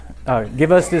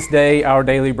Give us this day our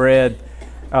daily bread.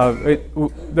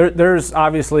 There's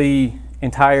obviously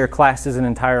entire classes and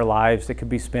entire lives that could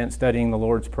be spent studying the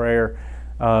Lord's Prayer,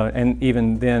 and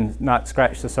even then not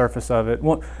scratch the surface of it.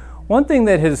 One thing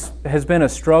that has been a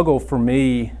struggle for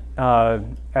me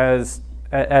as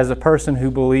a person who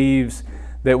believes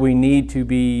that we need to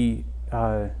be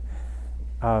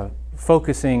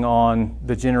focusing on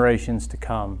the generations to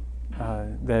come,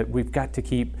 that we've got to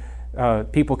keep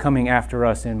people coming after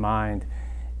us in mind,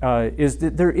 is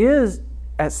that there is,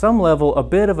 at some level, a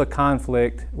bit of a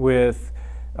conflict with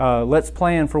let's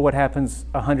plan for what happens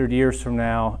 100 years from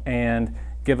now and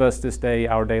give us this day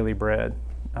our daily bread.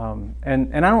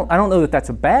 And I don't know that that's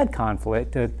a bad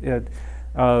conflict.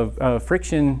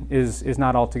 Friction is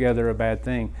not altogether a bad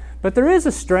thing. But there is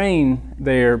a strain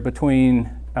there between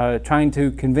trying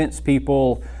to convince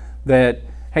people that,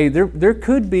 hey, there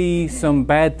could be some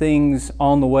bad things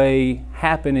on the way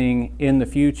happening in the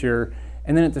future,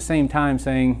 and then at the same time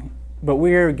saying, but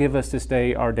give us this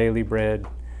day our daily bread.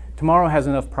 Tomorrow has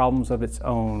enough problems of its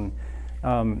own.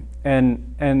 And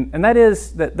that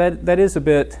is a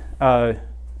bit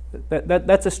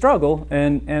that's a struggle,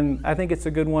 and I think it's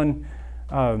a good one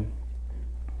to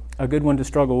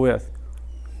struggle with.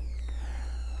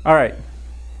 All right,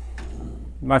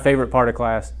 my favorite part of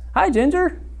class. Hi,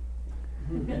 Ginger.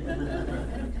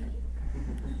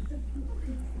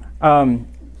 One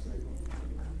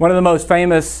of the most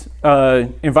famous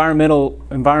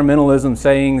environmentalism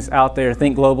sayings out there: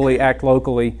 "Think globally, act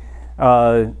locally."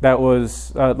 That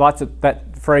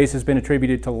phrase has been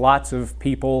attributed to lots of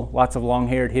people, lots of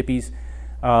long-haired hippies,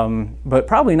 but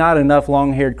probably not enough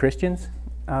long-haired Christians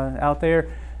out there.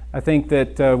 I think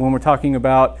that when we're talking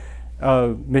about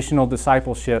missional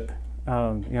discipleship,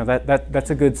 that's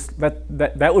a good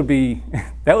that would be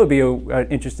an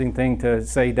interesting thing to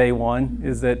say day one.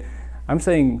 Is that I'm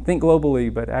saying think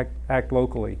globally, but act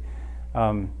locally.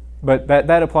 But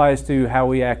that applies to how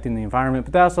we act in the environment,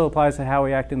 but that also applies to how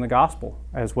we act in the gospel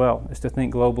as well. Is to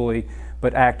think globally,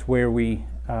 but act where we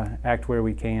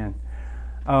can.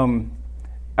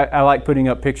 I like putting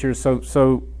up pictures.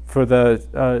 So for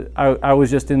I was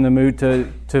just in the mood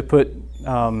to put.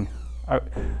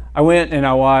 I went and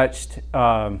I watched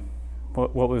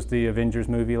what was the Avengers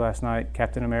movie last night?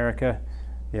 Captain America.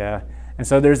 Yeah. And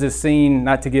so there's this scene,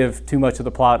 not to give too much of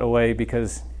the plot away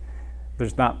because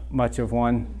there's not much of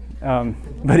one,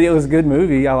 but it was a good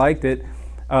movie. I liked it.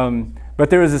 But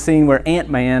there was a scene where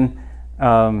Ant-Man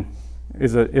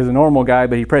is a normal guy,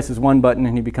 but he presses one button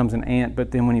and he becomes an ant.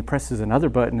 But then when he presses another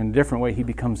button in a different way, he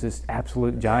becomes this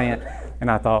absolute giant.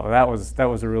 And I thought, well, that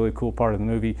was a really cool part of the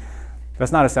movie.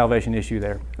 That's not a salvation issue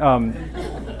there.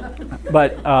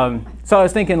 But so I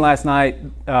was thinking last night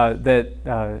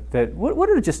that what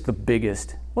are just the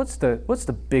biggest? What's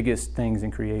the biggest things in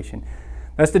creation?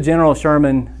 That's the General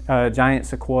Sherman giant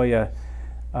sequoia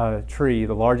tree,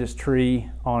 the largest tree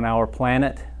on our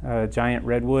planet, giant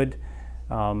redwood.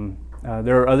 There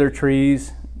are other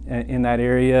trees in that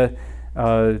area.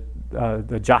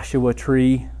 The Joshua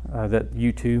tree that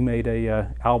U2 made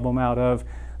a album out of,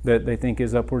 that they think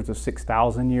is upwards of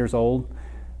 6,000 years old.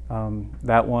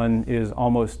 That one is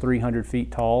almost 300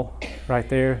 feet tall right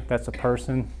there. That's a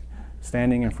person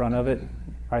standing in front of it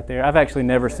right there. I've actually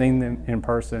never seen them in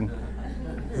person.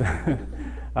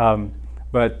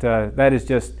 But that is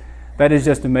just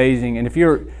amazing. And if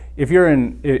you're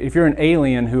an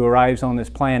alien who arrives on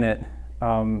this planet,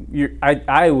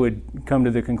 I would come to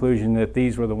the conclusion that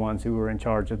these were the ones who were in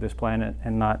charge of this planet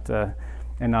and not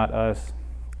us.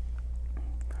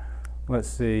 Let's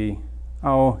see.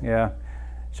 Oh, yeah.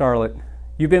 Charlotte,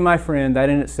 you've been my friend. That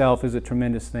in itself is a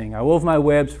tremendous thing. I wove my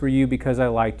webs for you because I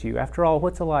liked you. After all,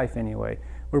 what's a life anyway?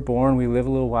 We're born, we live a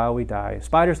little while, we die. A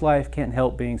spider's life can't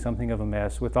help being something of a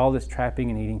mess with all this trapping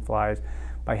and eating flies.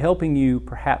 By helping you,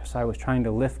 perhaps I was trying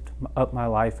to lift up my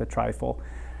life a trifle.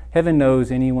 Heaven knows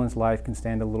anyone's life can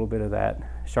stand a little bit of that.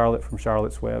 Charlotte from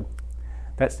Charlotte's Web.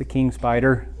 That's the king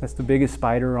spider. That's the biggest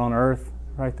spider on earth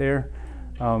right there.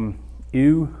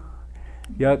 Ew.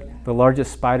 Yuck. The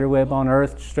largest spider web on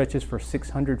earth stretches for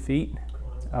 600 feet,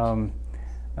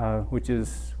 which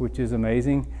is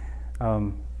amazing.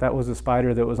 That was a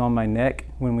spider that was on my neck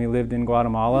when we lived in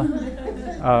Guatemala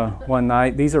one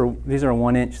night. These are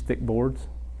 1 inch thick boards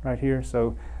right here.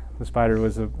 So the spider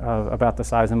was about the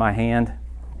size of my hand.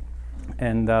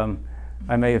 And I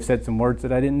may have said some words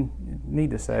that I didn't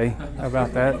need to say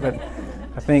about that, but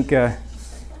I think I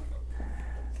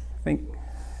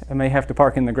may have to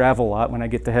park in the gravel lot when I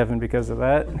get to heaven because of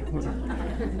that.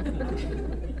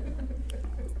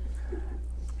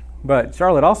 But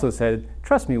Charlotte also said,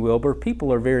 "Trust me, Wilbur,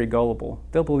 people are very gullible.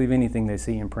 They'll believe anything they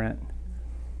see in print."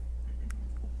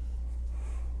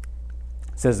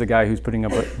 says the guy who's putting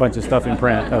up a bunch of stuff in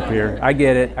print up here. I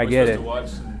get it.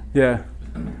 Yeah.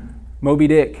 Moby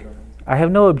Dick. I have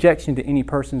no objection to any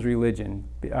person's religion,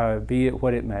 be it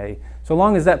what it may, so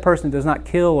long as that person does not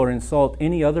kill or insult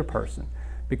any other person,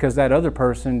 because that other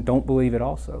person don't believe it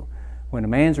also. When a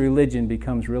man's religion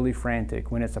becomes really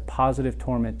frantic, when it's a positive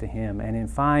torment to him, and in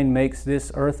fine makes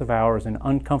this earth of ours an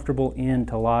uncomfortable inn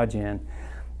to lodge in,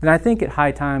 then I think it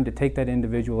high time to take that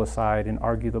individual aside and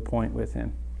argue the point with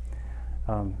him.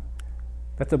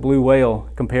 That's a blue whale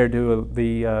compared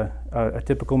to a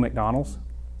typical McDonald's.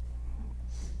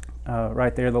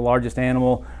 Right there, the largest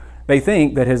animal they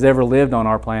think that has ever lived on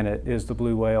our planet is the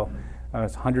blue whale.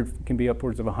 Can be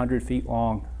upwards of 100 feet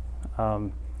long.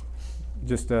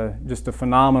 Just a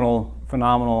phenomenal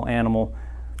animal.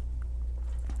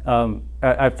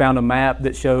 I found a map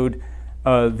that showed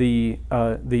the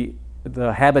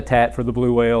habitat for the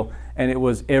blue whale, and it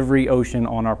was every ocean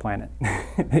on our planet.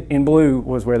 In blue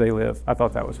was where they live. I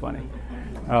thought that was funny.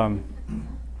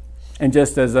 And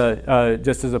just as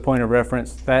a point of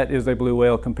reference, that is a blue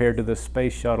whale compared to the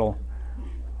space shuttle.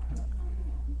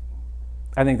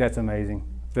 I think that's amazing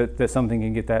that something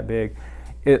can get that big.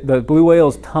 The blue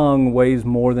whale's tongue weighs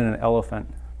more than an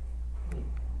elephant.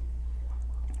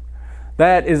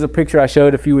 That is a picture I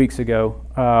showed a few weeks ago,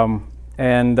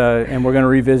 and we're going to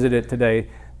revisit it today.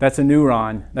 That's a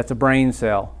neuron. That's a brain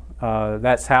cell.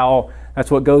 That's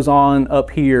what goes on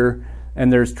up here,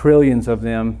 and there's trillions of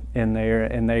them in there,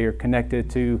 and they are connected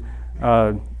to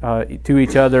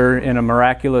each other in a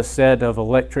miraculous set of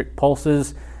electric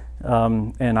pulses.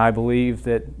 And I believe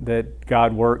that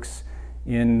God works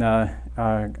in.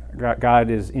 God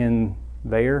is in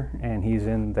there, and He's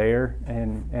in there,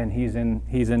 and He's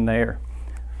in there.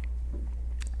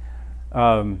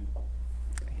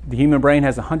 The human brain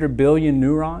has 100 billion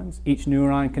neurons, each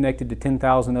neuron connected to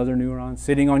 10,000 other neurons.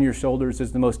 Sitting on your shoulders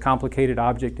is the most complicated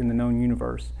object in the known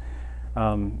universe.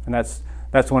 And that's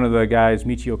one of the guys,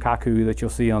 Michio Kaku, that you'll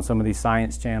see on some of these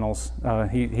science channels.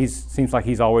 He seems like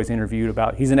he's always interviewed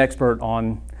about. He's an expert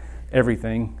on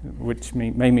everything, which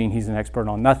may mean he's an expert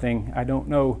on nothing. I don't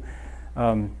know,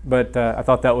 but I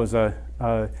thought that was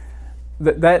that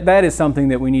is something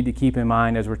that we need to keep in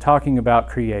mind as we're talking about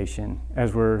creation,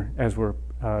 as we're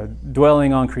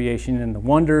dwelling on creation and the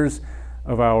wonders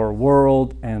of our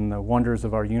world and the wonders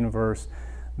of our universe.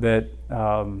 That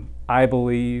I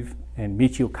believe, and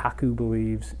Michio Kaku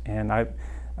believes, and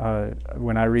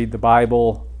when I read the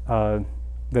Bible,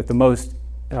 that the most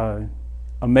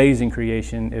amazing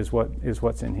creation is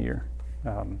what's in here.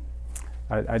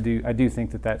 I do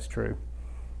think that that's true.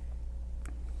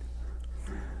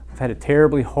 I've had a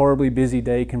terribly, horribly busy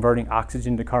day converting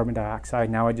oxygen to carbon dioxide.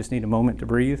 Now I just need a moment to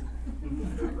breathe.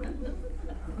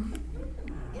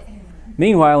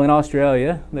 Meanwhile, in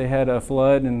Australia, they had a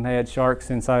flood and they had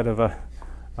sharks inside of an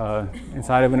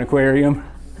aquarium.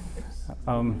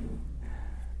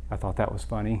 I thought that was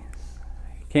funny.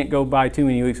 Can't go by too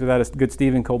many weeks without a good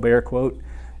Stephen Colbert quote.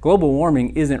 Global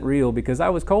warming isn't real because I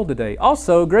was cold today.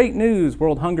 Also, great news,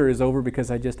 world hunger is over because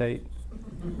I just ate.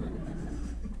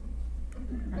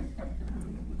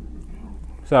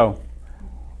 So,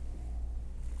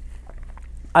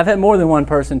 I've had more than one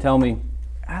person tell me,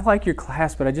 I like your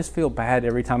class, but I just feel bad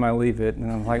every time I leave it. And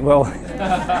I'm like, well,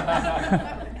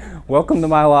 welcome to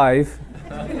my life.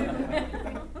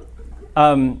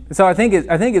 So I think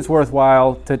it's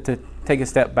worthwhile to take a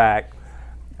step back,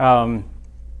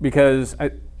 because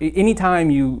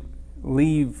anytime you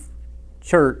leave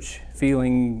church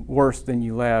feeling worse than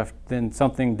you left, then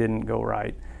something didn't go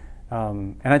right.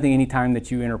 And I think anytime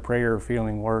that you enter prayer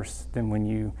feeling worse than when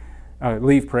you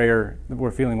leave prayer,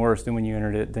 we're feeling worse than when you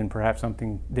entered it, then perhaps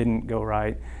something didn't go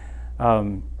right.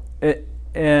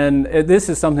 This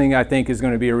is something I think is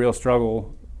going to be a real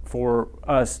struggle for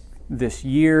us this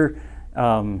year,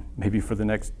 maybe for the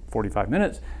next 45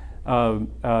 minutes,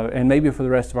 and maybe for the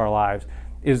rest of our lives,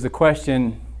 is the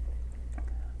question,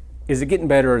 is it getting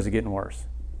better or is it getting worse?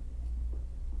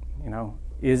 You know,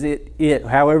 is it,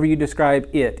 however you describe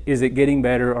it, is it getting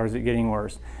better or is it getting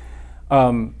worse?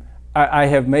 I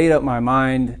have made up my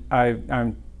mind.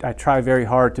 I try very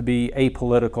hard to be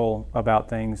apolitical about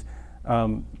things.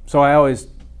 So I always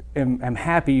am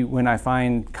happy when I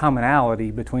find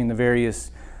commonality between the various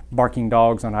barking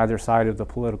dogs on either side of the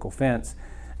political fence.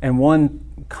 And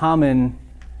one common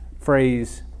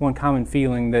phrase, one common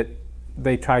feeling that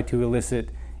they try to elicit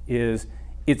is,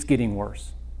 it's getting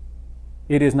worse.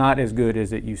 It is not as good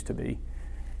as it used to be.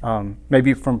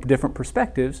 Maybe from different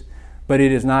perspectives, but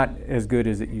it is not as good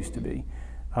as it used to be.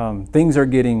 Things are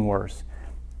getting worse.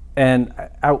 And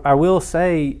I will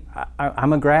say,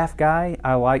 I'm a graph guy.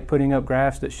 I like putting up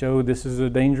graphs that show this is a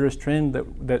dangerous trend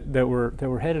that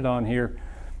we're headed on here.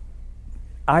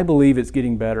 I believe it's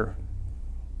getting better.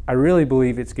 I really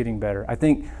believe it's getting better. I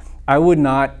think I would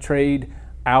not trade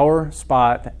our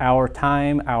spot, our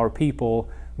time, our people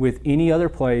with any other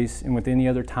place and with any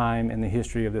other time in the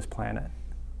history of this planet.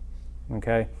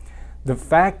 Okay? The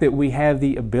fact that we have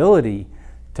the ability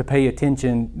to pay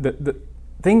attention, the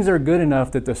things are good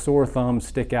enough that the sore thumbs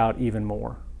stick out even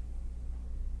more.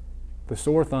 The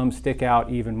sore thumbs stick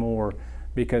out even more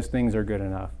because things are good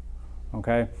enough.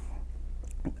 Okay?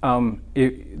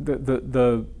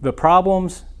 The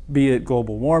problems, be it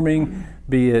global warming,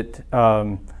 be it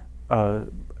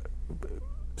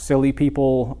silly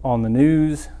people on the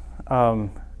news, the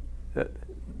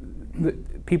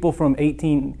people from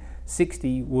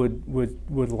 1860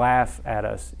 would laugh at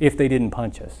us if they didn't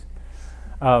punch us.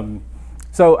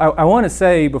 So I want to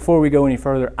say before we go any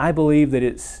further, I believe that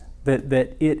it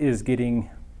is getting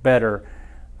better,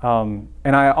 and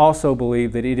I also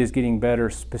believe that it is getting better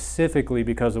specifically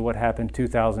because of what happened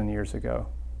 2,000 years ago.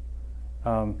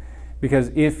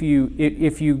 Because if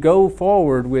you go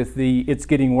forward with the "it's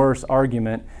getting worse"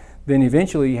 argument, then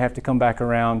eventually you have to come back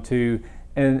around to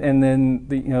and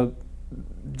then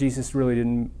Jesus really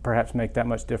didn't perhaps make that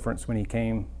much difference when he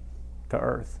came to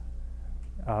earth.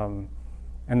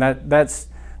 And that's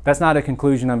not a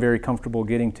conclusion I'm very comfortable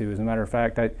getting to. As a matter of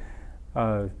fact,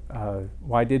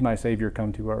 why did my Savior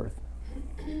come to earth?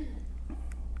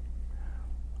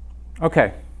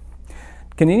 Okay.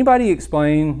 Can anybody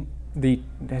explain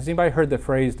has anybody heard the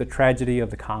phrase, the tragedy of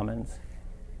the commons?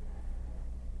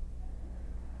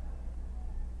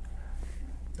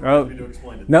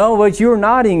 No, but you're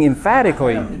nodding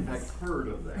emphatically. I have in fact heard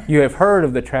of that. You have heard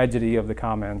of the tragedy of the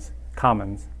commons.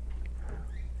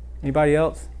 Anybody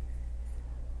else?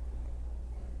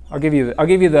 I'll give you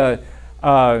the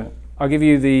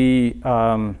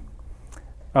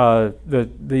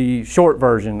short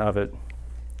version of it.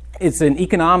 It's an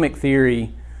economic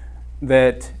theory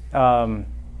that oh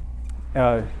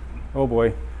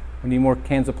boy, we need more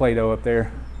cans of Play-Doh up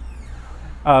there.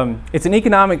 It's an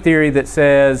economic theory that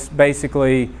says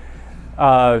basically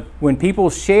when people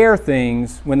share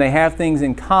things, when they have things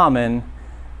in common,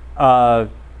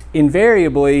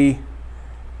 invariably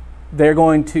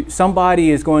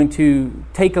somebody is going to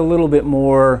take a little bit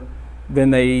more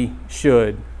than they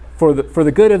should. For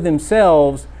the good of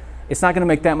themselves, it's not going to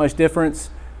make that much difference.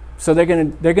 So they're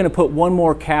going to put one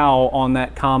more cow on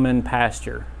that common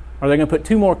pasture, or they're going to put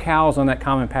two more cows on that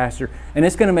common pasture, and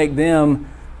it's going to make them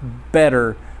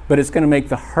better, but it's going to make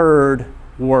the herd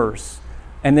worse.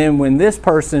 And then when this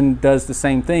person does the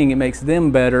same thing, it makes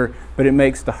them better, but it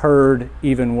makes the herd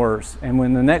even worse. And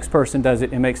when the next person does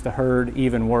it, it makes the herd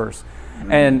even worse.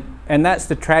 Mm-hmm. And that's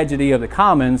the tragedy of the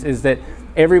commons, is that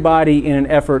everybody, in an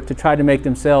effort to try to make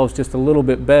themselves just a little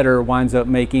bit better, winds up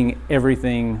making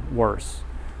everything worse.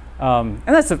 And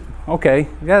that's a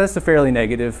fairly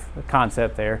negative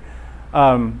concept there.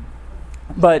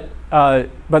 But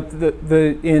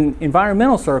in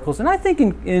environmental circles, and I think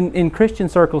in Christian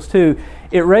circles too,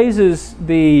 it raises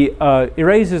the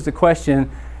question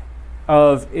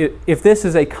of if this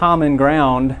is a common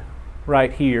ground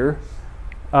right here,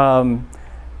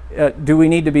 do we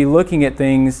need to be looking at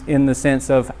things in the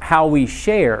sense of how we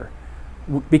share?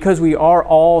 Because we are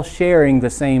all sharing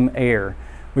the same air.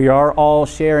 We are all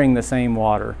sharing the same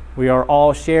water. We are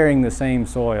all sharing the same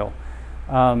soil.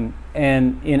 And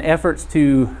in efforts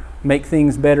to make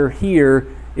things better here,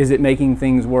 is it making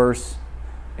things worse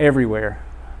everywhere?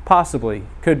 Possibly,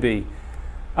 could be.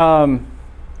 The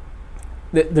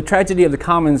tragedy of the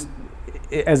commons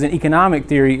as an economic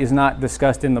theory is not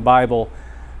discussed in the Bible.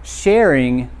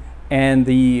 Sharing and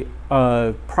the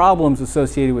problems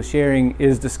associated with sharing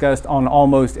is discussed on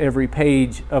almost every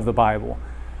page of the Bible.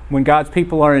 When God's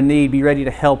people are in need, be ready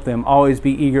to help them. Always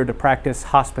be eager to practice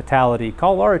hospitality.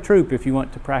 Call Laura Troop if you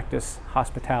want to practice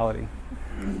hospitality.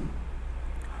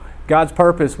 God's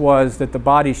purpose was that the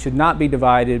body should not be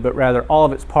divided, but rather all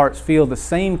of its parts feel the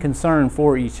same concern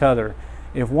for each other.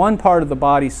 If one part of the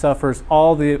body suffers,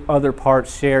 all the other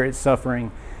parts share its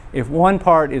suffering. If one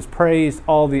part is praised,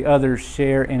 all the others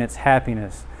share in its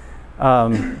happiness.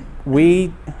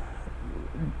 We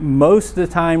most of the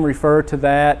time refer to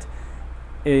that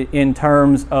in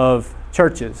terms of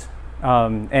churches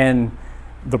and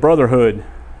the brotherhood,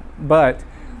 but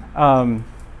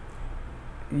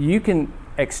you can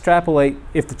extrapolate.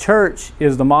 If the church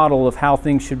is the model of how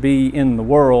things should be in the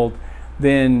world,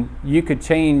 then you could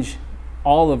change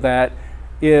all of that.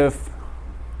 If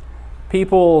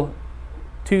people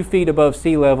 2 feet above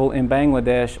sea level in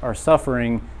Bangladesh are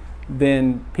suffering,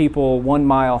 then people 1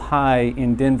 mile high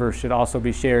in Denver should also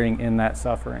be sharing in that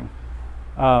suffering.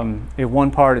 If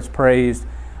one part is praised,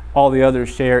 all the others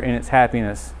share in its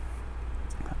happiness.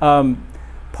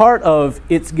 Part of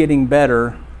it's getting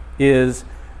better is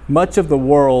much of the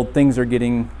world, things are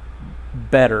getting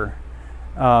better.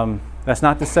 That's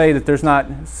not to say that there's not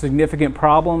significant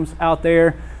problems out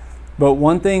there, but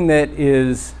one thing that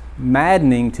is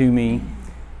maddening to me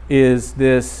is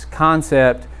this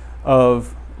concept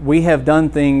of we have done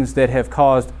things that have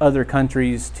caused other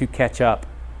countries to catch up,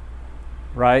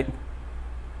 right?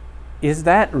 Is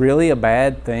that really a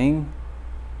bad thing?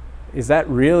 Is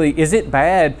it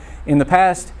bad in the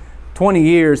past 20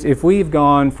 years if we've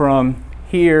gone from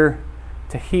here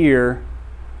to here?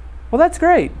 Well, that's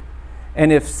great.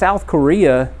 And if South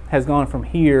Korea has gone from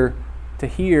here to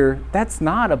here, that's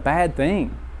not a bad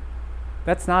thing.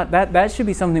 That should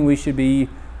be something we should be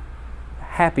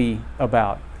happy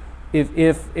about.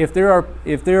 If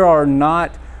there are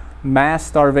not mass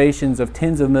starvations of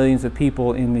tens of millions of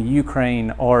people in the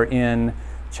Ukraine or in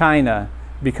China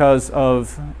because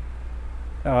of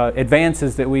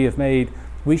advances that we have made,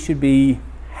 we should be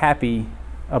happy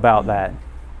about that.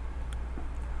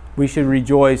 We should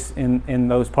rejoice in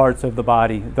those parts of the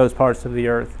body, those parts of the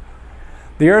earth.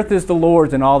 The earth is the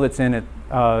Lord's and all that's in it,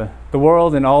 the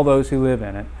world and all those who live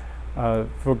in it.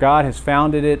 For God has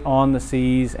founded it on the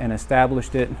seas and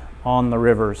established it on the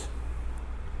rivers.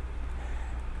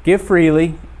 Give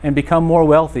freely and become more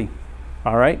wealthy.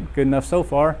 All right, good enough so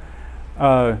far.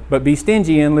 But be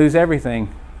stingy and lose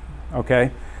everything.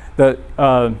 Okay,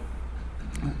 one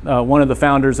of the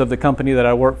founders of the company that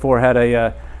I work for had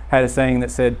a saying that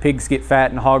said, "Pigs get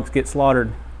fat and hogs get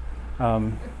slaughtered."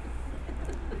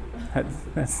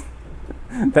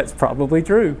 That's probably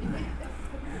true.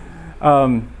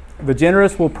 The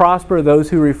generous will prosper;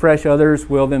 those who refresh others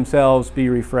will themselves be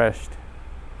refreshed.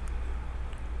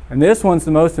 And this one's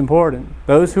the most important.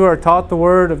 Those who are taught the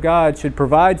Word of God should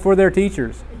provide for their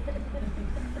teachers,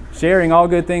 sharing all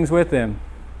good things with them.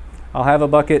 I'll have a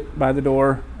bucket by the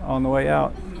door on the way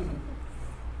out.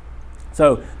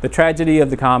 So, the tragedy of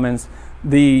the commons,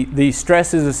 the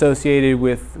stresses associated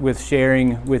with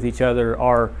sharing with each other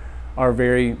are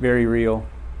very, very real.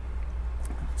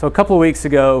 So a couple of weeks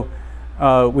ago,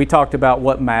 we talked about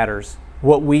what matters.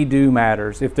 What we do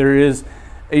matters. If there is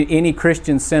any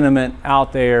Christian sentiment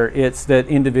out there, it's that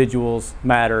individuals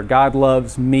matter. God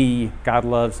loves me. God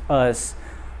loves us.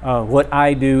 What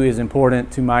I do is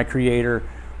important to my Creator.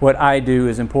 What I do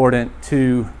is important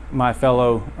to my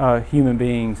fellow human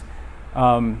beings.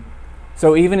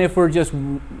 So even if we're just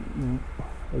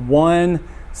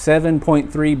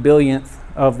 7.3 billionth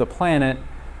of the planet,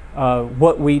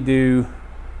 what we do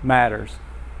matters.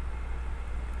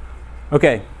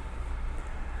 Okay.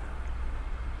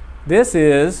 This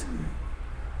is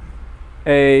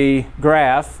a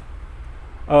graph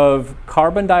of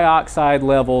carbon dioxide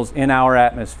levels in our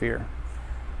atmosphere.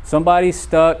 Somebody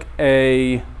stuck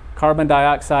a carbon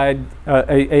dioxide,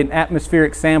 an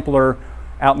atmospheric sampler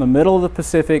out in the middle of the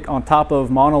Pacific on top of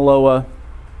Mauna Loa,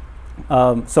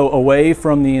 so away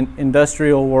from the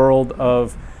industrial world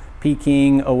of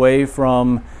Peking, away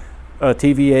from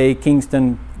TVA,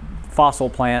 Kingston fossil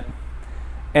plant.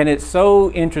 And it's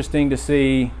so interesting to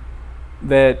see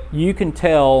that you can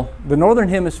tell the northern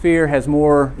hemisphere has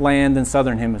more land than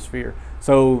southern hemisphere.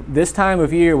 So this time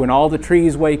of year when all the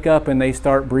trees wake up and they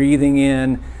start breathing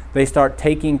in, they start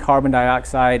taking carbon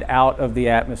dioxide out of the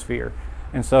atmosphere.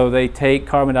 And so they take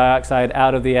carbon dioxide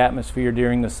out of the atmosphere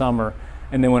during the summer.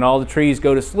 And then when all the trees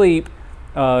go to sleep,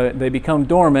 they become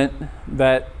dormant,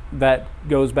 that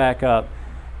goes back up.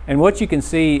 And what you can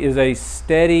see is a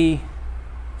steady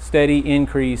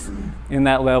increase in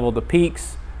that level. The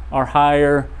peaks are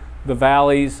higher, the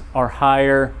valleys are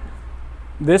higher.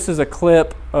 This is a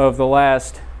clip of the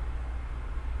last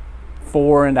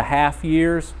 4.5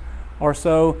 years or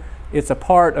so. It's a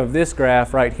part of this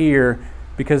graph right here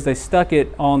because they stuck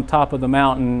it on top of the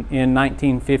mountain in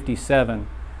 1957.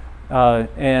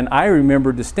 And I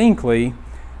remember distinctly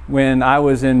when I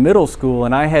was in middle school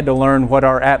and I had to learn what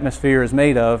our atmosphere is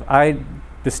made of. I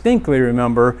distinctly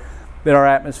remember that our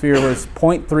atmosphere was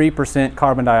 0.3%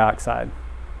 carbon dioxide.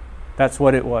 That's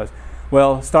what it was.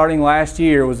 Well, starting last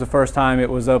year was the first time it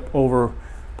was up over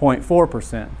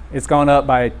 0.4%. It's gone up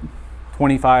by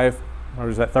 25, or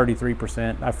is that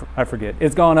 33%? I forget.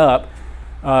 It's gone up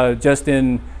just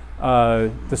in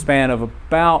the span of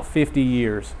about 50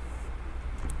 years.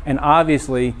 And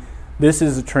obviously, this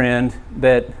is a trend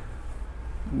that's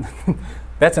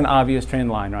an obvious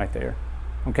trend line right there.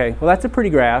 Okay, well, that's a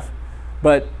pretty graph,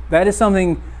 but that is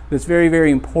something that's very,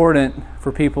 very important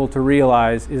for people to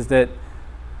realize, is that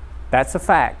that's a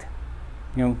fact.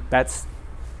 That's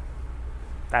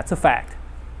a fact.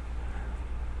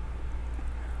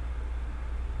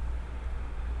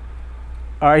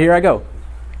 All right, here I go.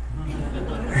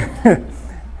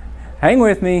 Hang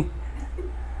with me.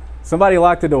 Somebody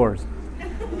lock the doors.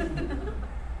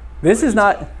 This is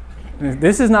not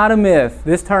a myth.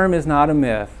 This term is not a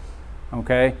myth.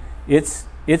 Okay? It's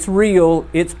real,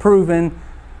 it's proven,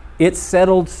 it's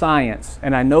settled science.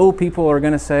 And I know people are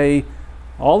going to say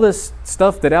all this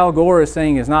stuff that Al Gore is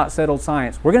saying is not settled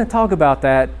science. We're going to talk about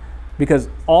that because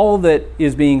all that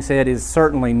is being said is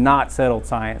certainly not settled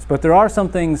science. But there are some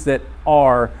things that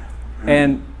are,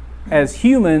 and as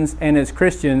humans and as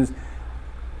Christians,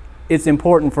 it's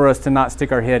important for us to not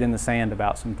stick our head in the sand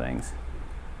about some things.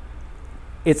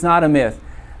 It's not a myth,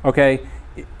 okay?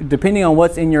 Depending on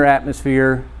what's in your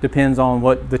atmosphere depends on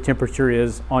what the temperature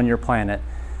is on your planet.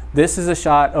 This is a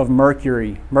shot of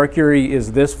Mercury. Mercury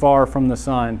is this far from the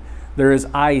sun. There is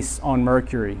ice on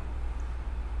Mercury,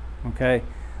 okay?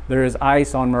 There is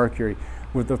ice on Mercury.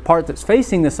 With the part that's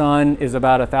facing the sun is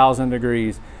about 1,000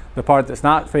 degrees. The part that's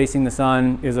not facing the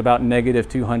sun is about negative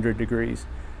 200 degrees.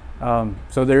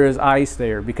 So there is ice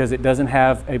there because it doesn't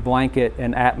have a blanket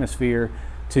and atmosphere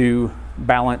to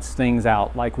balance things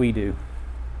out like we do.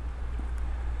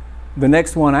 The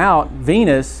next one out,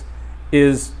 Venus,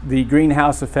 is the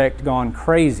greenhouse effect gone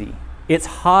crazy. It's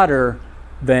hotter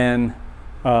than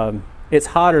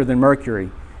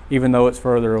Mercury, even though it's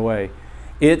further away.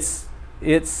 Its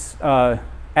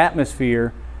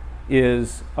atmosphere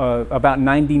is about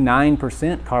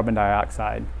 99% carbon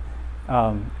dioxide.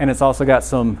 And it's also got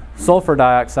some sulfur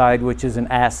dioxide, which is an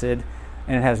acid,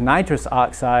 and it has nitrous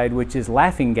oxide, which is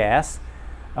laughing gas,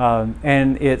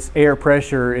 and its air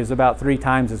pressure is about 3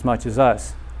 times as much as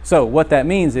us. So what that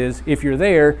means is if you're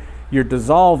there, you're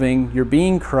dissolving, you're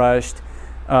being crushed,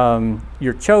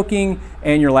 you're choking,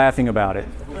 and you're laughing about it.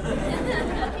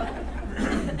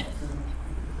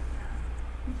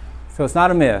 So it's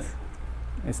not a myth.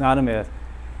 It's not a myth.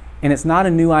 And it's not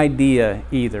a new idea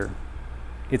either.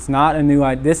 It's not a new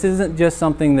idea. This isn't just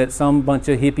something that some bunch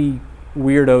of hippie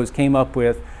weirdos came up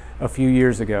with a few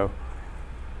years ago.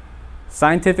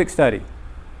 Scientific study.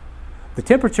 The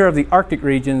temperature of the Arctic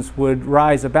regions would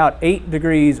rise about 8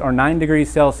 degrees or 9 degrees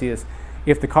Celsius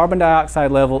if the carbon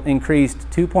dioxide level increased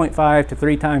 2.5 to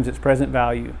 3 times its present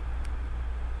value.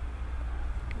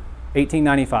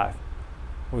 1895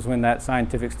 was when that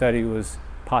scientific study was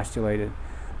postulated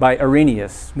by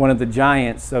Arrhenius, one of the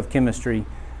giants of chemistry.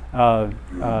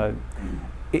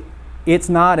 It's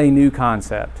not a new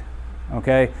concept,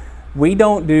 okay? We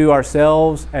don't do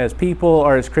ourselves as people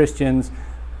or as Christians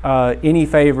any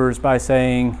favors by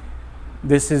saying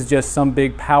this is just some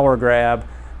big power grab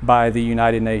by the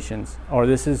United Nations, or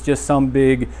this is just some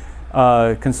big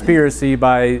conspiracy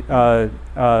by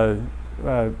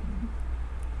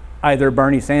either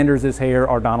Bernie Sanders' hair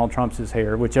or Donald Trump's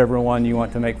hair, whichever one you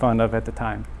want to make fun of at the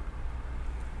time.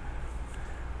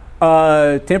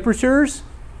 Temperatures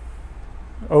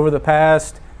over the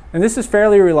past, and this is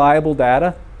fairly reliable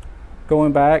data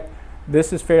going back.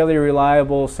 This is fairly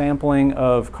reliable sampling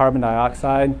of carbon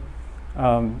dioxide.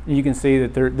 You can see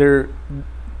that there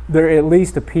at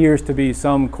least appears to be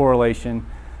some correlation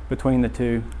between the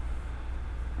two.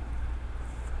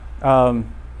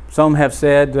 Some have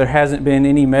said there hasn't been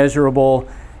any measurable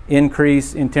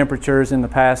increase in temperatures in the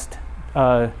past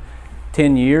 10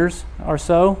 years or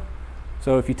so.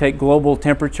 So if you take global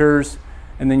temperatures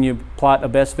and then you plot a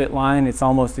best fit line, it's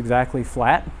almost exactly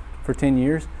flat for 10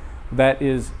 years. That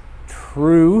is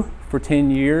true for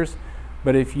 10 years,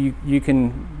 but if you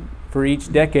can, for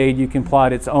each decade, you can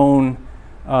plot its own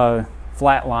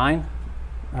flat line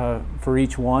for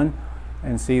each one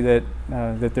and see that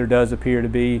there does appear to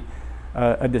be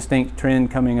a distinct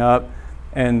trend coming up.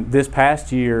 And this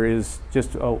past year is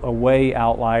just a way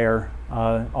outlier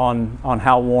on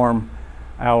how warm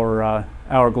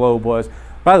our globe was.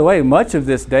 By the way, much of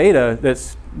this data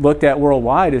that's looked at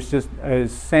worldwide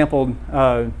is sampled,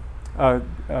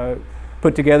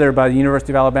 put together by the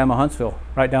University of Alabama, Huntsville,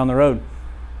 right down the road.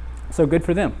 So good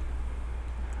for them.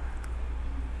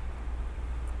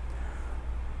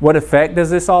 What effect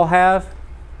does this all have?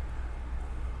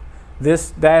 This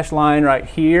dashed line right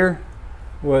here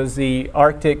was the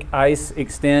Arctic ice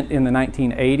extent in the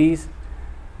 1980s.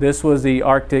 This was the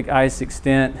Arctic ice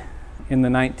extent in the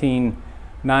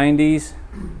 1990s.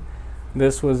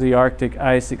 This was the Arctic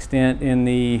ice extent in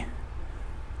the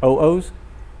 00s.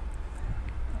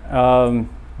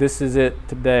 This is it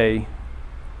today,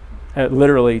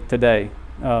 literally today.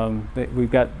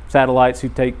 We've got satellites who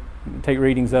take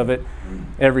readings of it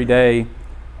every day,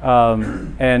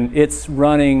 and it's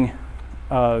running.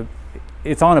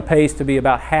 It's on a pace to be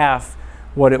about half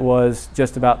what it was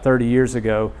just about 30 years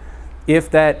ago. If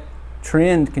that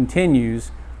trend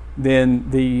continues, then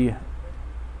the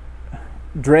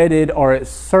dreaded, or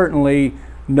certainly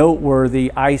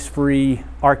noteworthy, ice-free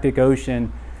Arctic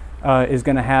Ocean is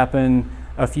going to happen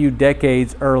a few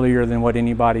decades earlier than what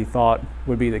anybody thought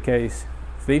would be the case.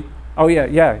 Steve? Oh,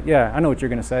 yeah. I know what you're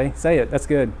going to say. Say it. That's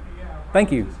good. Yeah,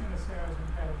 Thank you. I was just going to say I was in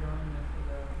Patagonia for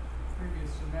the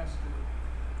previous semester,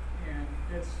 and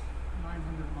it's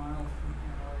 900 miles from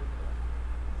Antarctica,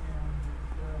 and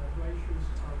the glaciers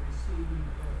are receding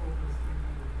at over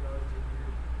 300 yards a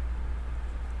year.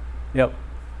 Yep.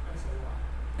 That's a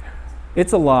lot.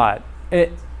 It's a lot.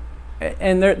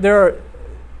 And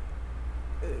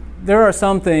there are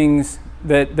some things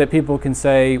that people can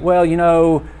say, well,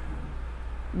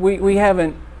 we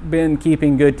haven't been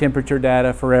keeping good temperature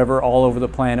data forever all over the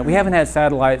planet. We haven't had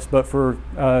satellites but for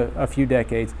a few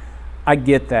decades. I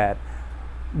get that.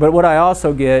 But what I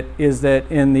also get is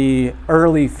that in the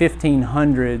early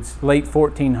 1500s, late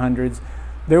 1400s,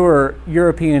 there were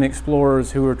European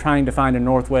explorers who were trying to find a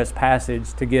northwest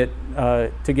passage to get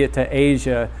to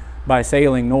Asia by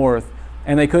sailing north,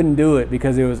 and they couldn't do it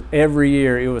because every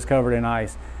year it was covered in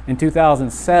ice. In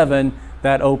 2007,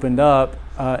 that opened up,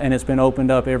 and it's been opened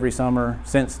up every summer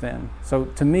since then. So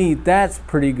to me, that's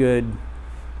pretty good.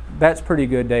 That's pretty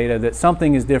good data that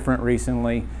something is different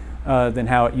recently than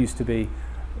how it used to be.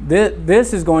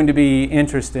 This is going to be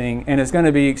interesting, and it's going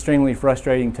to be extremely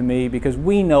frustrating to me because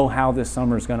we know how this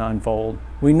summer is going to unfold.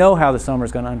 We know how the summer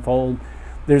is going to unfold.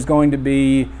 There's going to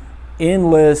be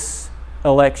endless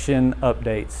election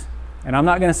updates. And I'm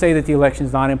not going to say that the election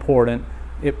is not important.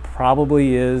 It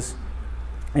probably is.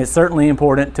 It's certainly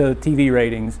important to TV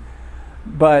ratings.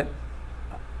 But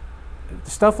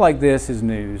stuff like this is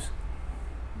news.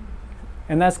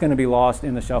 And that's going to be lost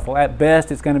in the shuffle. At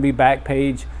best, it's going to be back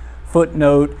page,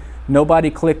 footnote. Nobody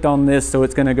clicked on this, so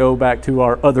it's going to go back to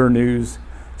our other news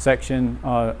section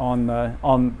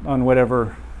on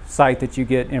whatever site that you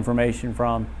get information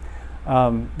from.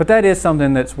 But that is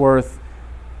something that's worth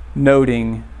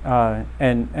noting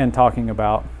and talking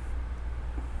about.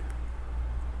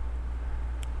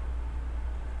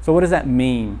 So what does that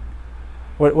mean?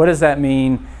 What does that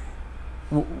mean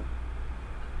what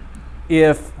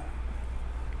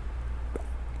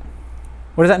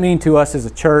does that mean to us as a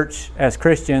church, as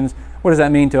Christians? What does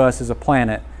that mean to us as a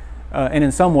planet? And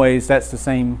in some ways, that's the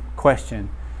same question.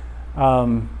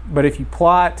 But if you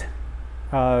plot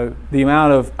the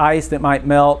amount of ice that might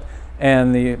melt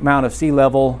and the amount of sea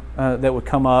level that would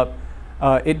come up,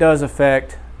 it does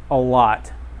affect a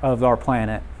lot of our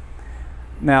planet.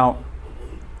 Now,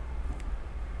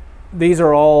 these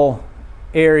are all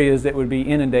areas that would be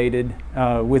inundated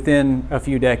within a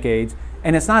few decades.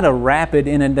 And it's not a rapid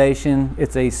inundation,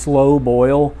 it's a slow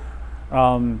boil.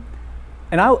 And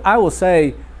I will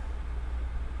say,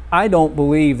 I don't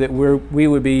believe that we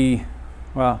would be,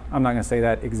 well, I'm not going to say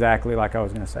that exactly like I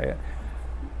was going to say it.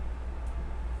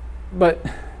 But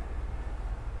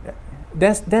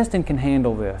Destin can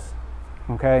handle this,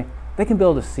 okay? They can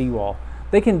build a seawall.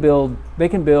 They can build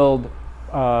berms.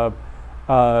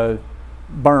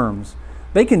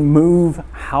 They can move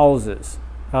houses.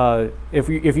 If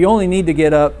you only need to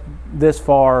get up this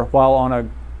far, while on a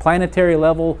planetary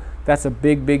level, that's a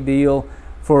big deal.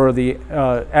 For the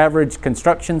average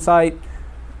construction site,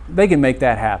 they can make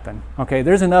that happen. Okay,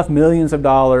 there's enough millions of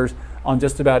dollars on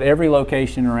just about every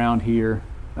location around here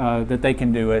that they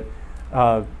can do it.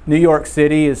 New York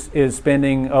City is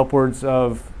spending upwards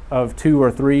of $2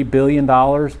 or $3 billion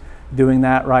doing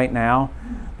that right now.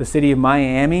 The city of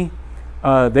Miami,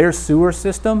 their sewer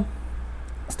system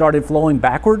started flowing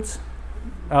backwards,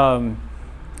 and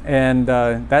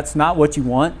that's not what you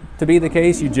want to be the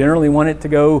case. You generally want it to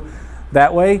go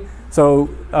that way. So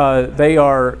they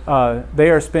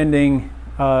are spending,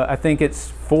 I think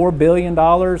it's $4 billion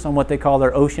on what they call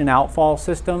their ocean outfall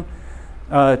system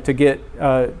to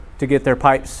get their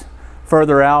pipes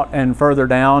further out and further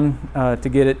down to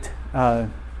get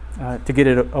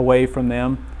it away from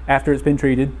them after it's been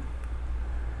treated.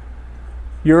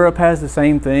 Europe has the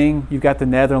same thing. You've got the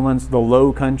Netherlands, the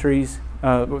Low Countries.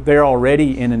 They're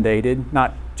already inundated,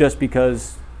 not just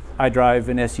because I drive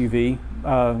an SUV,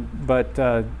 but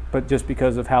just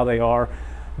because of how they are.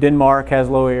 Denmark has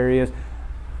low areas.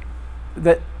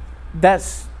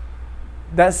 That's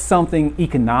something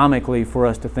economically for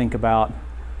us to think about.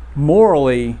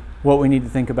 Morally, what we need to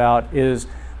think about is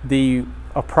the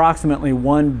approximately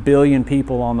 1 billion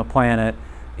people on the planet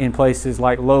in places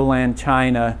like lowland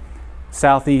China,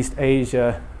 Southeast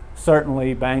Asia,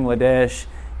 certainly Bangladesh,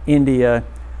 India,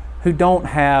 who don't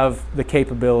have the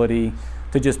capability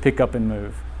to just pick up and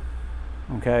move.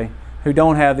 Okay? who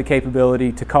don't have the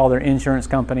capability to call their insurance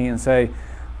company and say,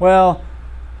 well,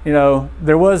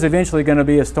 there was eventually going to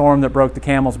be a storm that broke the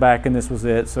camel's back and this was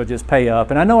it, so just pay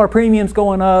up. And I know our premium's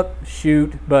going up,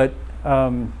 but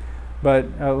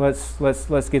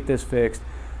let's get this fixed.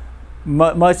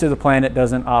 Much of the planet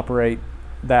doesn't operate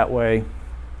that way.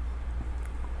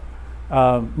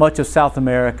 Much of South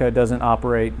America doesn't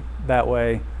operate that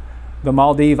way. The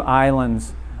Maldive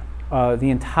Islands, the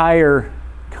entire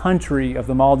country of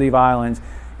the Maldive Islands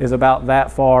is about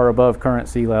that far above current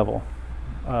sea level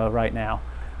right now.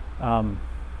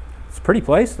 It's a pretty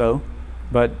place though,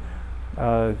 but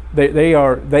they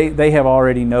have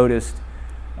already noticed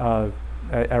a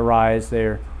rise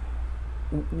there.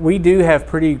 We do have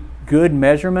pretty good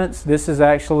measurements. This is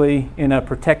actually in a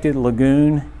protected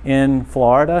lagoon in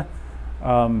Florida,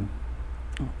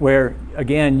 where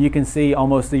again you can see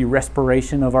almost the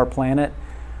respiration of our planet,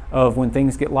 of when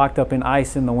things get locked up in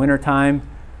ice in the wintertime,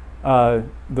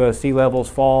 the sea levels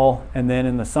fall, and then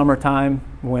in the summertime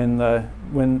when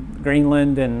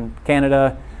Greenland and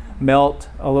Canada melt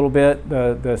a little bit,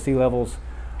 the sea levels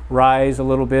rise a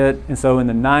little bit. And so in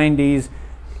the 90s,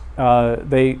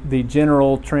 the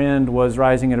general trend was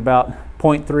rising at about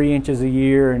 0.3 inches a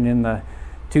year, and in the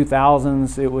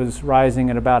 2000s it was rising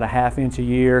at about a half inch a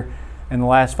year. In the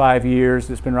last 5 years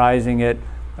it's been rising at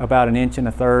about 1 1/3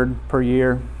 inches per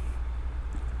year.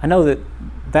 I know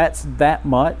that's that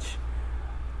much,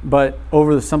 but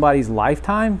over somebody's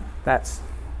lifetime, that's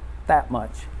that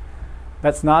much.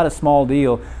 That's not a small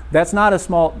deal. That's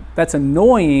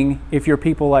annoying if you're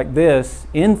people like this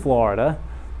in Florida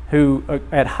who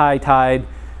at high tide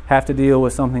have to deal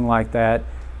with something like that.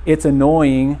 It's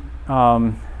annoying,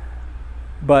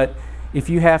 but if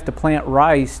you have to plant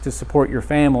rice to support your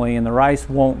family and the rice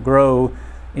won't grow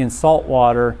in salt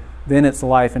water, then it's a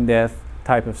life and death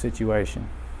type of situation.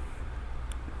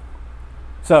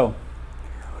 So,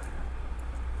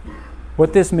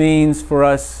 what this means for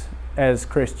us as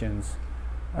Christians,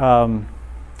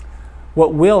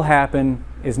 what will happen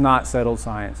is not settled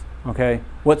science, okay?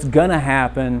 What's gonna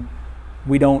happen,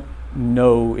 we don't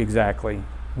know exactly.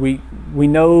 We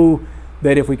know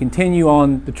that if we continue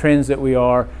on the trends that we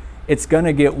are, it's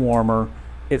gonna get warmer.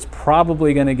 It's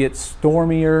probably gonna get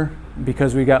stormier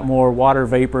because we got more water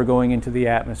vapor going into the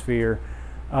atmosphere.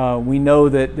 We know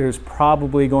that there's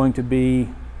probably going to be,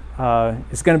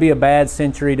 it's going to be a bad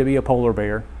century to be a polar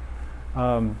bear.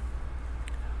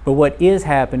 But what is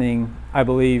happening, I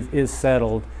believe, is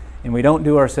settled. And we don't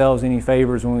do ourselves any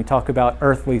favors when we talk about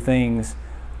earthly things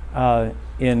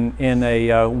in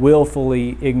a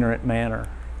willfully ignorant manner.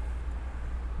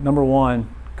 Number one,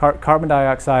 carbon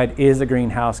dioxide is a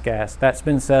greenhouse gas. That's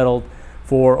been settled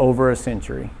for over a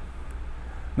century.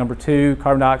 Number two,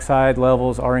 carbon dioxide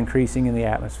levels are increasing in the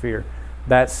atmosphere.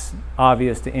 That's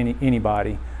obvious to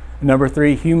anybody. Number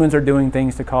three, humans are doing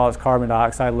things to cause carbon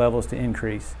dioxide levels to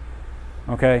increase.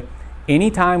 Okay?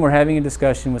 Anytime we're having a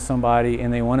discussion with somebody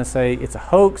and they want to say it's a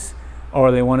hoax,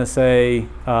 or they want to say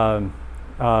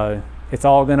it's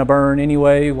all going to burn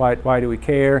anyway, why do we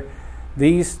care?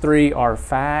 These three are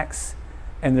facts,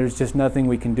 and there's just nothing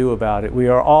we can do about it. We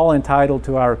are all entitled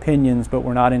to our opinions, but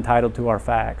we're not entitled to our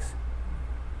facts.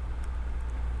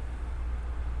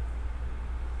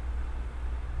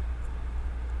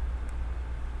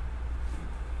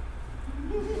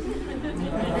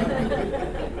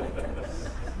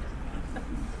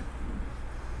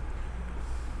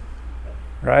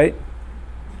 Right?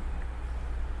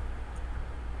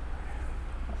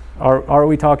 Are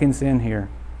we talking sin here?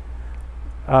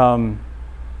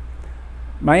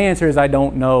 My answer is I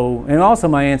don't know, and also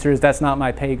my answer is that's not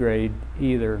my pay grade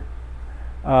either.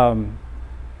 But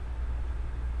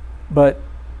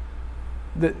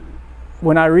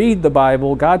when I read the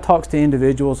Bible, God talks to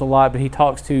individuals a lot, but He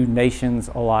talks to nations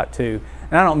a lot too.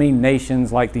 And I don't mean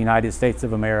nations like the United States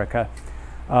of America.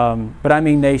 But I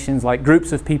mean nations like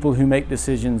groups of people who make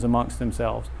decisions amongst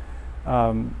themselves.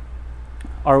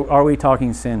 Are we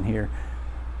talking sin here?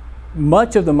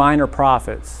 Much of the minor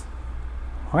prophets,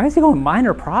 why is he going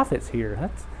minor prophets here?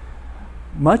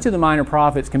 Much of the minor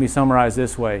prophets can be summarized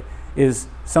this way, is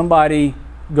somebody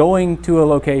going to a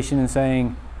location and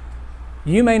saying,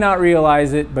 you may not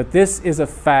realize it, but this is a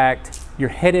fact. You're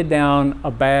headed down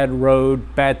a bad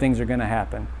road. Bad things are going to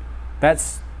happen.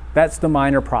 That's the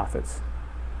minor prophets.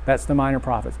 That's the minor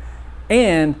prophets.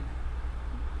 And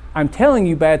I'm telling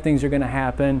you bad things are going to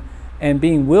happen, and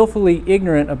being willfully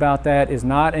ignorant about that is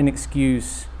not an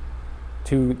excuse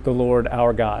to the Lord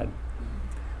our God.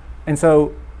 And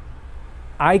so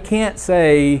I can't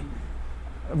say,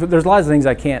 there's lots of things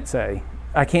I can't say.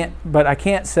 I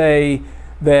can't say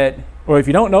that, or if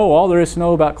you don't know all there is to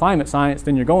know about climate science,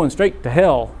 then you're going straight to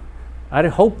hell. I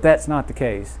hope that's not the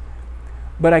case.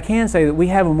 But I can say that we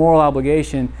have a moral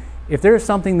obligation. If there is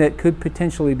something that could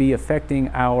potentially be affecting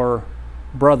our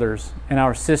brothers and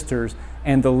our sisters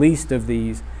and the least of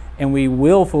these, and we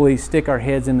willfully stick our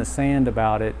heads in the sand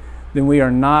about it, then we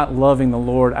are not loving the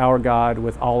Lord our God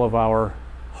with all of our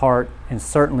heart and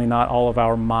certainly not all of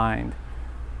our mind.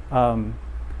 So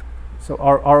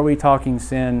are we talking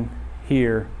sin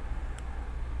here?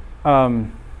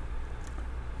 I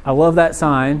love that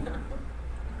sign.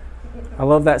 I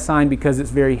love that sign because it's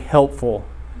very helpful.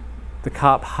 The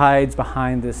cop hides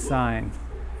behind this sign.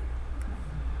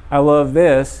 I love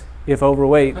this: if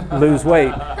overweight, lose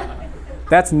weight.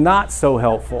 That's not so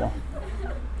helpful.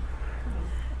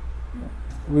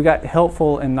 We got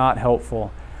helpful and not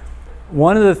helpful.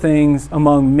 One of the things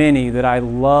among many that I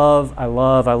love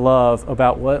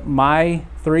about what my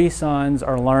 3 sons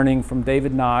are learning from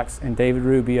David Knox and David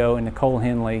Rubio and Nicole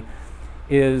Henley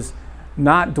is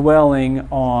not dwelling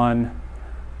on,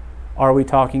 are we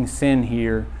talking sin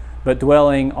here, but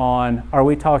dwelling on, are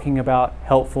we talking about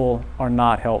helpful or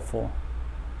not helpful?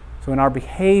 So in our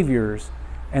behaviors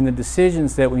and the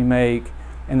decisions that we make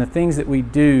and the things that we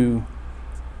do,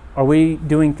 are we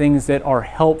doing things that are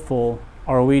helpful,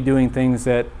 or are we doing things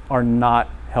that are not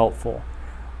helpful?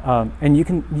 And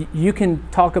you can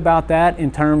talk about that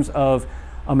in terms of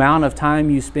amount of time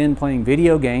you spend playing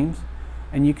video games,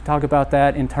 and you can talk about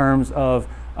that in terms of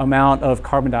amount of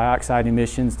carbon dioxide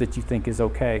emissions that you think is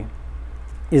okay.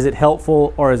 Is it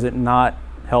helpful or is it not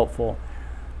helpful?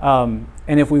 And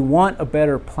if we want a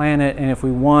better planet, and if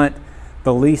we want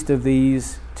the least of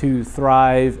these to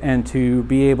thrive and to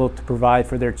be able to provide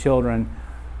for their children,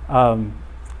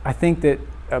 I think that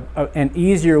an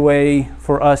easier way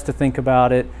for us to think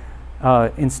about it,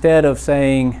 instead of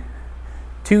saying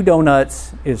 2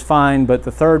 donuts is fine, but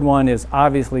the third one is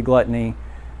obviously gluttony,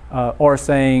 or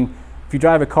saying if you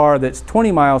drive a car that's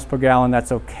 20 miles per gallon,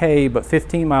 that's okay, but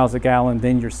 15 miles a gallon,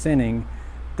 then you're sinning.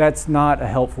 That's not a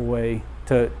helpful way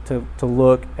to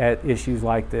look at issues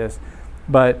like this.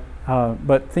 But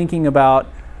thinking about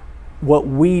what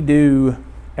we do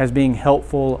as being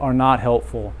helpful or not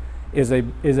helpful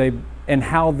and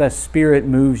how the Spirit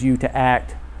moves you to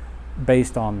act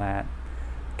based on that,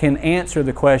 can answer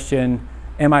the question,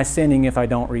 am I sinning if I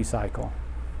don't recycle?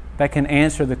 That can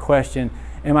answer the question,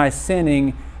 am I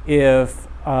sinning if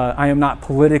I am not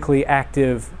politically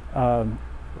active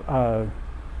by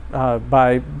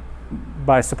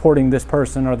supporting this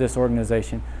person or this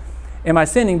organization? Am I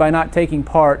sinning by not taking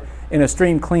part in a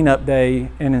stream cleanup day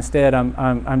and instead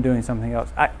I'm doing something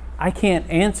else? I can't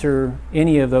answer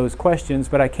any of those questions,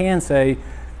 but I can say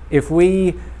if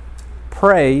we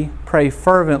pray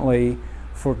fervently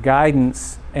for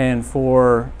guidance and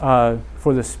for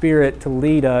the Spirit to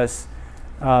lead us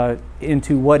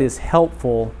into what is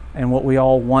helpful and what we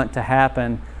all want to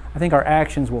happen, I think our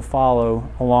actions will follow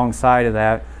alongside of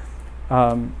that.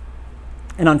 And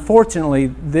unfortunately,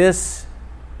 this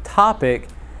topic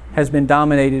has been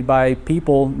dominated by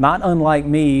people not unlike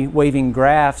me waving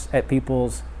graphs at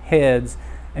people's heads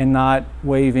and not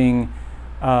waving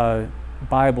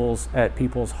Bibles at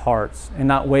people's hearts, and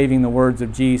not waving the words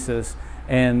of Jesus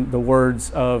and the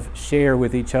words of share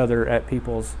with each other at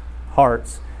people's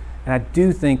hearts. And I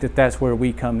do think that that's where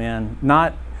we come in,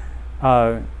 not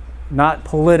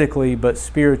politically, but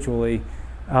spiritually.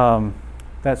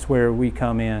 That's where we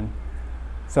come in.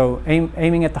 So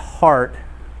aiming at the heart,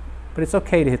 but it's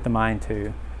okay to hit the mind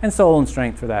too, and soul and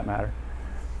strength for that matter.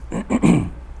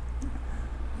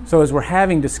 So as we're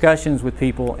having discussions with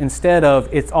people, instead of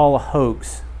it's all a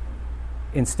hoax,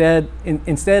 instead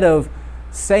of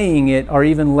saying it or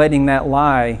even letting that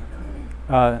lie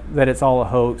that it's all a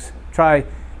hoax, try,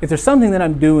 if there's something that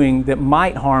I'm doing that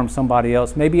might harm somebody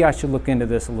else, maybe I should look into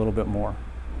this a little bit more,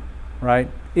 right?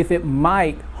 If it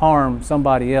might harm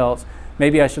somebody else,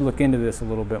 maybe I should look into this a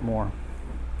little bit more.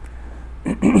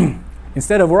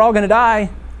 Instead of we're all going to die,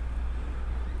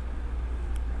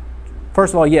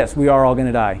 first of all, yes, we are all going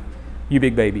to die, you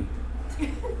big baby.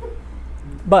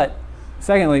 But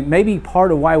secondly, maybe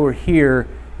part of why we're here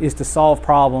is to solve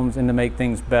problems and to make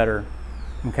things better.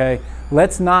 Okay?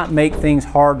 Let's not make things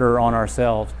harder on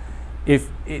ourselves. If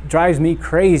it drives me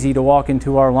crazy to walk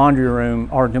into our laundry room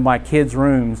or to my kids'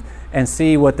 rooms and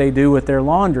see what they do with their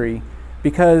laundry,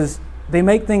 because they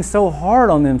make things so hard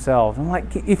on themselves. I'm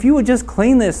like, if you would just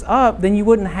clean this up, then you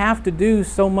wouldn't have to do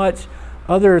so much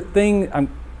other thing. I'm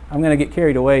going to get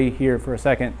carried away here for a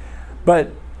second,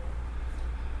 but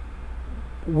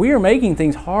we're making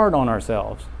things hard on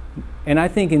ourselves. And I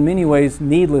think in many ways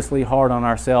needlessly hard on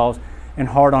ourselves and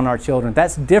hard on our children.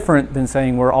 That's different than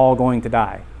saying we're all going to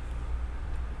die.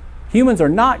 Humans are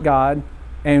not God,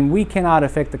 and we cannot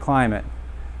affect the climate.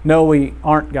 No, we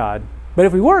aren't God. But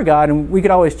if we were God, and we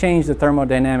could always change the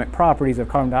thermodynamic properties of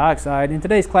carbon dioxide, in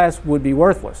today's class would be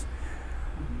worthless.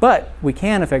 But we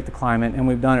can affect the climate, and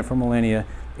we've done it for millennia.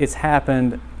 It's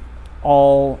happened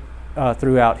all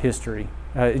throughout history.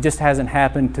 It just hasn't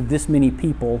happened to this many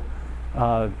people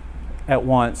at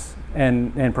once,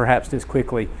 and perhaps this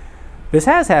quickly. This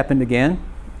has happened again.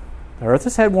 The Earth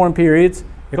has had warm periods.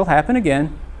 It'll happen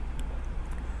again.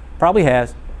 Probably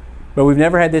has. But we've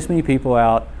never had this many people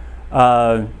out.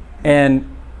 And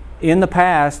in the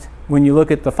past, when you look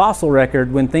at the fossil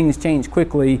record, when things change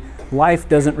quickly, life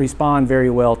doesn't respond very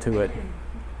well to it.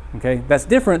 Okay? That's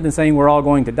different than saying we're all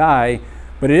going to die,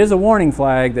 but it is a warning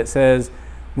flag that says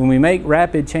when we make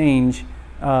rapid change,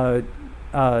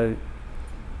 the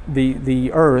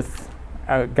earth,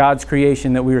 God's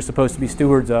creation that we were supposed to be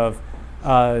stewards of,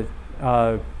 can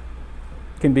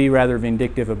be rather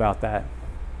vindictive about that.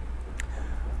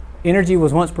 Energy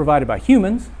was once provided by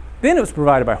humans, then it was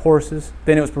provided by horses,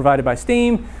 then it was provided by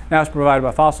steam, now it's provided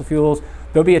by fossil fuels.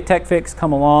 There'll be a tech fix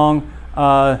come along.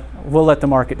 We'll let the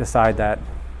market decide that.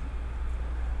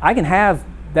 I can have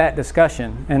that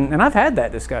discussion, and I've had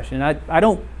that discussion. I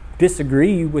don't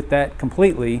disagree with that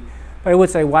completely, but I would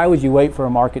say, why would you wait for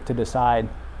a market to decide?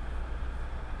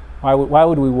 Why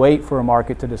would we wait for a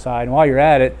market to decide? And while you're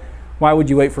at it, why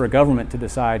would you wait for a government to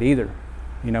decide either?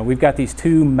 You know, we've got these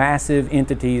two massive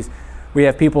entities. We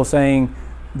have people saying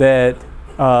that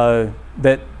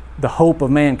that the hope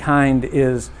of mankind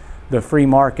is the free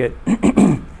market,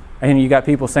 and you got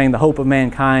people saying the hope of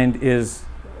mankind is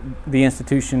the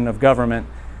institution of government,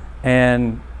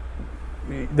 and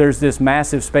there's this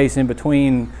massive space in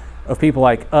between of people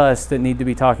like us that need to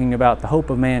be talking about the hope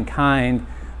of mankind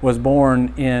was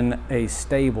born in a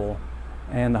stable,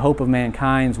 and the hope of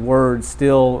mankind's words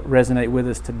still resonate with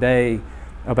us today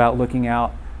about looking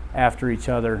out after each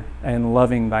other and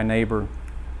loving thy neighbor.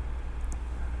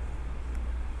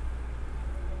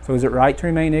 So is it right to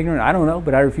remain ignorant? I don't know,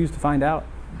 but I refuse to find out.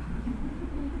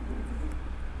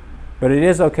 But it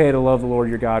is okay to love the Lord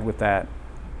your God with that.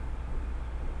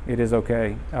 It is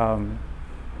okay.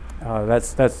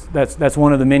 That's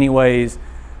one of the many ways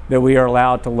that we are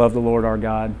allowed to love the Lord our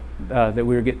God, that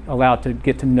we are allowed to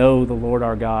get to know the Lord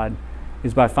our God,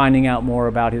 is by finding out more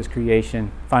about His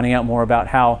creation, finding out more about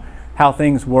how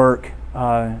things work,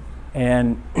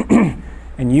 and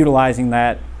and utilizing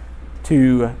that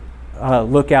to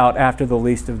look out after the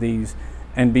least of these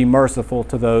and be merciful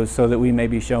to those so that we may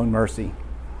be shown mercy.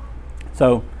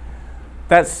 So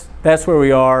that's where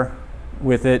we are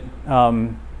with it.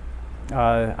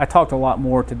 I talked a lot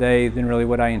more today than really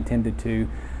what I intended to.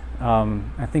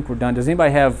 I think we're done. Does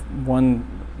anybody have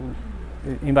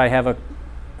a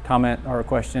comment or a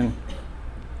question?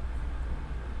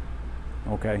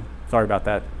 Okay, sorry about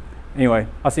that. Anyway,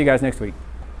 I'll see you guys next week.